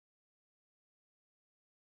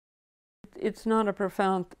it's not a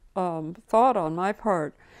profound thought on my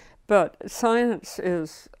part, but science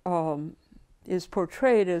is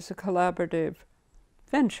portrayed as a collaborative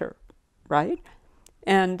venture, right?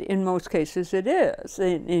 And in most cases it is,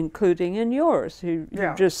 including in yours. You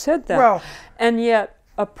just said that. Well, and yet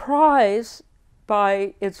a prize,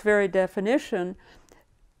 by its very definition,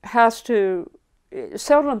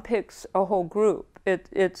 seldom picks a whole group.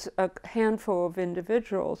 It's a handful of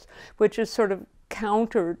individuals, which is sort of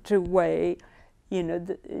counter to way,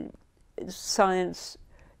 science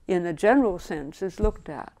in a general sense is looked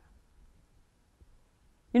at.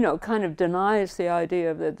 Kind of denies the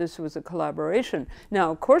idea that this was a collaboration.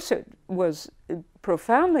 Now, of course, it was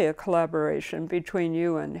profoundly a collaboration between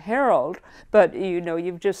you and Harold, but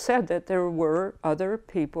you've just said that there were other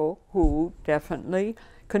people who definitely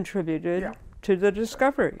contributed to the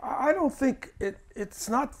discovery. I don't think it's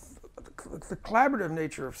not the collaborative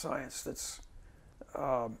nature of science that's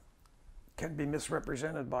can be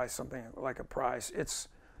misrepresented by something like a prize. It's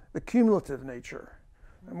the cumulative nature.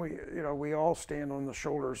 And we all stand on the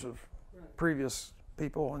shoulders of previous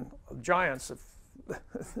people and giants,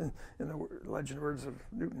 in the legend words of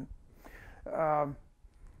Newton.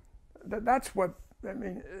 That's what I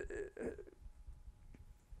mean.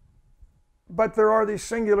 But there are these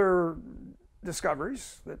singular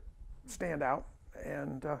discoveries that stand out,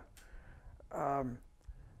 and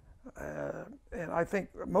I think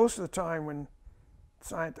most of the time when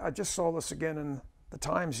science, I just saw this again in the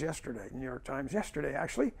Times yesterday, New York Times yesterday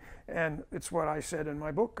actually, and it's what I said in my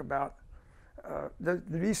book about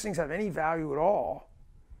these things have any value at all,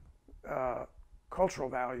 cultural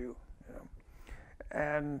value,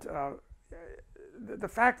 and the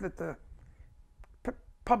fact that the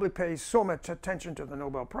public pays so much attention to the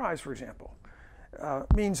Nobel Prize, for example,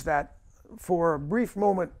 means that for a brief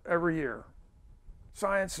moment every year,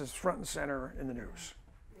 science is front and center in the news,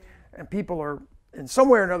 and people are in some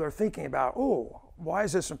way or another thinking about, why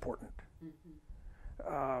is this important?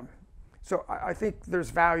 So I think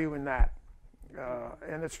there's value in that,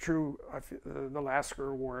 and it's true. The Lasker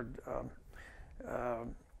Award.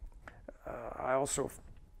 I also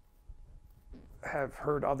have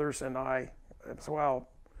heard others, and I as well,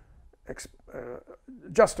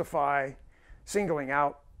 justify singling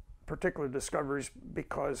out particular discoveries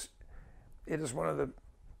because it is one of the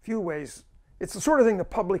few ways. It's the sort of thing the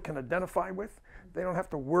public can identify with. They don't have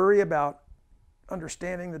to worry about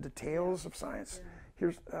understanding the details of science.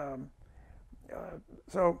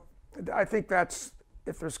 So I think that's,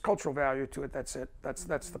 if there's cultural value to it, that's it.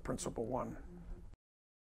 That's the principal one.